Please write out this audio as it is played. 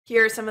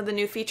Here are some of the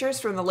new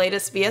features from the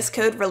latest VS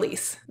Code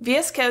release.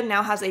 VS Code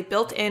now has a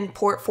built-in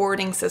port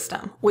forwarding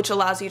system, which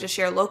allows you to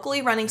share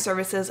locally running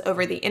services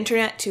over the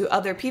internet to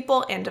other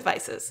people and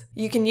devices.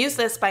 You can use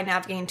this by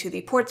navigating to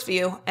the ports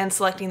view and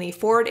selecting the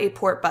Forward a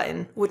Port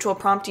button, which will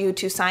prompt you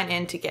to sign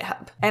in to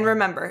GitHub. And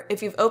remember,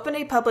 if you've opened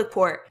a public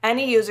port,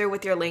 any user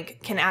with your link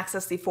can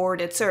access the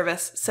forwarded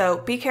service, so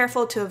be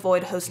careful to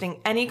avoid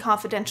hosting any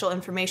confidential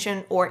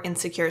information or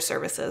insecure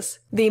services.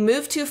 The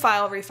Move to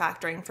File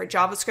refactoring for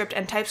JavaScript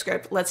and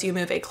TypeScript lets you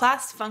move a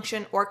class,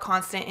 function, or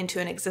constant into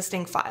an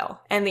existing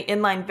file. And the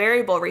inline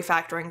variable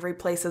refactoring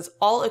replaces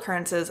all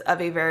occurrences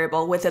of a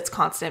variable with its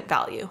constant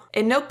value.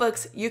 In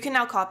notebooks, you can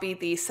now copy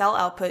the cell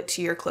output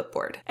to your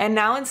clipboard. And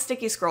now in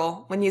Sticky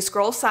Scroll, when you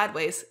scroll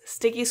sideways,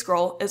 Sticky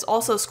Scroll is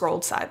also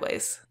scrolled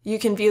sideways. You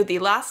can view the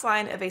last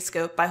line of a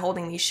scope by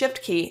holding the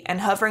Shift key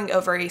and hovering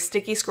over a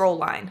sticky scroll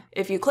line.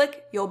 If you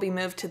click, you'll be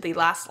moved to the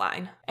last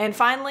line. And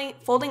finally,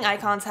 folding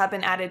icons have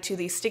been added to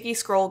the Sticky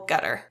Scroll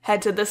gutter.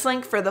 Head to this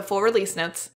link for the full release notes.